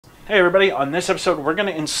Hey everybody, on this episode we're going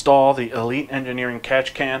to install the Elite Engineering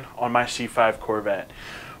catch can on my C5 Corvette.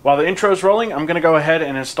 While the intro is rolling, I'm going to go ahead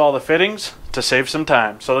and install the fittings to save some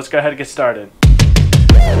time. So let's go ahead and get started.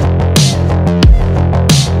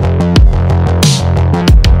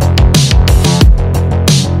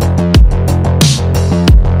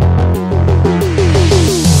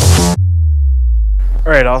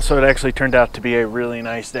 Alright, also it actually turned out to be a really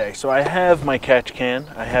nice day. So I have my catch can,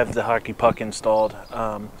 I have the hockey puck installed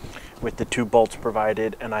with the 2 bolts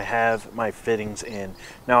provided, and I have my fittings in.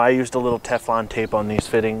 Now I used a little Teflon tape on these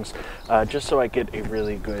fittings just so I get a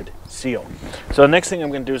really good seal. So the next thing I'm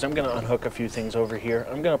going to do is I'm going to unhook a few things over here.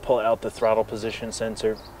 I'm going to pull out the throttle position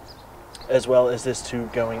sensor as well as this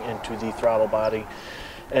tube going into the throttle body.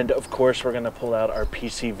 And of course we're going to pull out our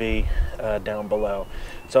PCV down below.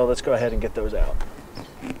 So let's go ahead and get those out.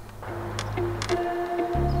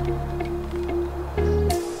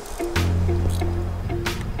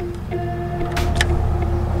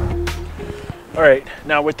 Alright,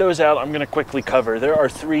 now with those out, I'm going to quickly cover. There are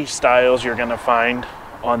 3 styles you're going to find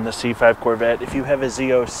on the C5 Corvette. If you have a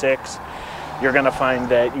Z06, you're going to find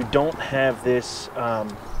that you don't have this,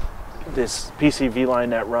 this PCV line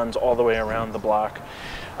that runs all the way around the block.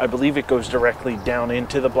 I believe it goes directly down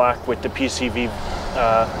into the block with the PCV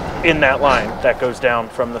in that line that goes down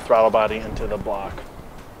from the throttle body into the block.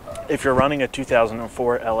 If you're running a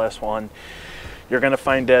 2004 LS1, you're going to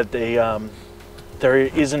find that there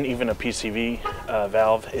isn't even a PCV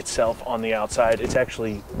valve itself on the outside. It's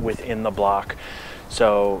actually within the block,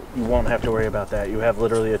 so you won't have to worry about that. You have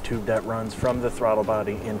literally a tube that runs from the throttle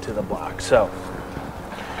body into the block. So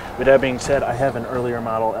with that being said, I have an earlier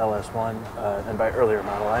model LS1, and by earlier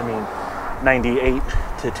model I mean 98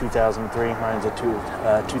 to 2003. Mine's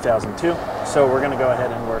a 2002. So we're going to go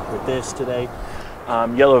ahead and work with this today.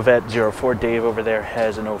 Yellow Vette 04 Dave over there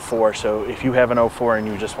has an 04, so if you have an 04 and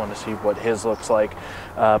you just want to see what his looks like,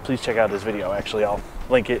 please check out his video. Actually, I'll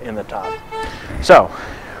link it in the top. So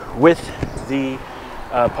with the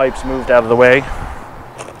pipes moved out of the way,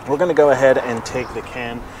 we're going to go ahead and take the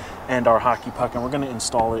can and our hockey puck and we're going to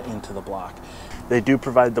install it into the block. They do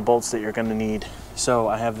provide the bolts that you're going to need, so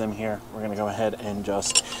I have them here. We're going to go ahead and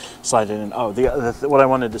just slide it in. Oh, what I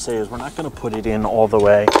wanted to say is we're not going to put it in all the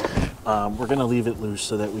way. We're going to leave it loose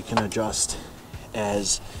so that we can adjust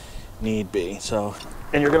as need be. So,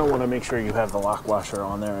 and you're going to want to make sure you have the lock washer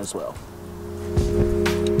on there as well.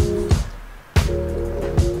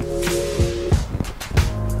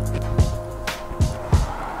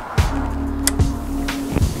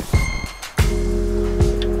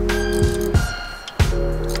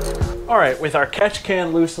 Alright, with our catch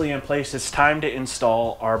can loosely in place, it's time to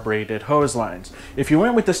install our braided hose lines. If you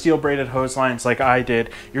went with the steel braided hose lines like I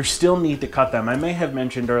did, you still need to cut them. I may have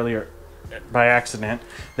mentioned earlier by accident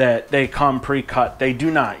that they come pre-cut. They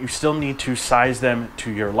do not. You still need to size them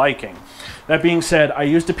to your liking. That being said, I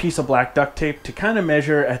used a piece of black duct tape to kind of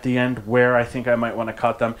measure at the end where I think I might want to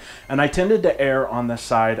cut them, and I tended to err on the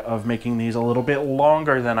side of making these a little bit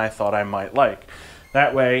longer than I thought I might like.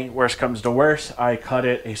 That way, worst comes to worst, I cut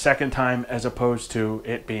it a second time as opposed to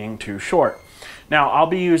it being too short. Now, I'll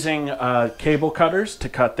be using cable cutters to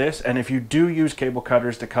cut this, and if you do use cable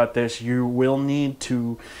cutters to cut this, you will need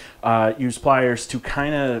to use pliers to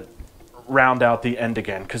kind of round out the end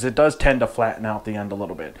again, because it does tend to flatten out the end a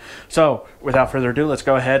little bit. So, without further ado, let's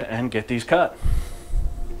go ahead and get these cut.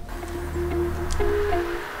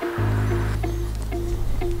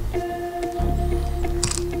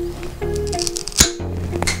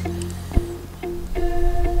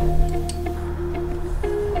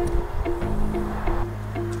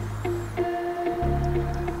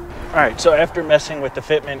 Alright, so after messing with the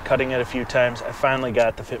fitment, cutting it a few times, I finally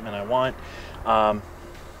got the fitment I want.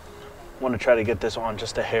 Want to try to get this on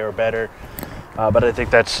just a hair better, but I think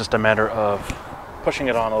that's just a matter of pushing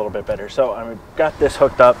it on a little bit better. So I've got this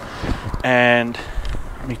hooked up, and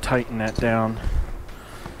let me tighten that down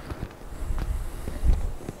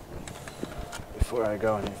before I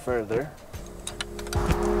go any further.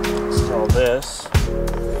 Install this.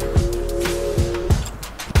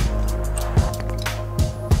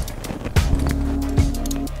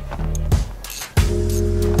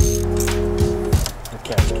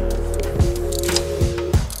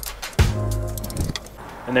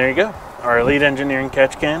 And there you go. Our Elite Engineering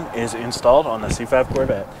catch can is installed on the C5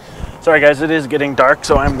 Corvette. Sorry guys, it is getting dark,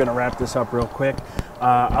 so I'm going to wrap this up real quick.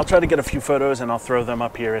 I'll try to get a few photos and I'll throw them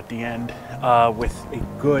up here at the end with a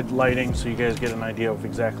good lighting so you guys get an idea of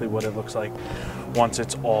exactly what it looks like once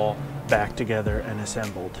it's all back together and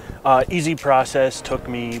assembled. Easy process, took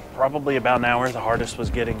me probably about an hour. The hardest was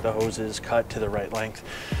getting the hoses cut to the right length.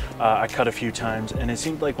 I cut a few times, and it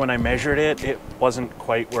seemed like when I measured it, it wasn't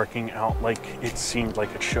quite working out like it seemed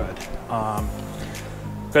like it should.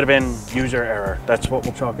 Could have been user error. That's what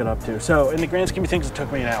we'll chalk it up to. So in the grand scheme of things, it took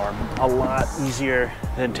me an hour. A lot easier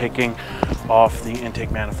than taking off the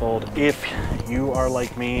intake manifold. If you are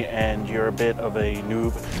like me and you're a bit of a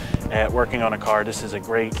noob at working on a car, this is a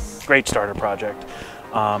great starter project.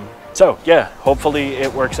 So yeah, hopefully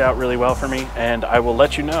it works out really well for me, and I will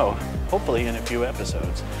let you know, hopefully in a few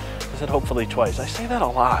episodes. I said hopefully twice. I say that a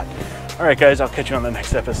lot. All right guys, I'll catch you on the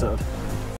next episode.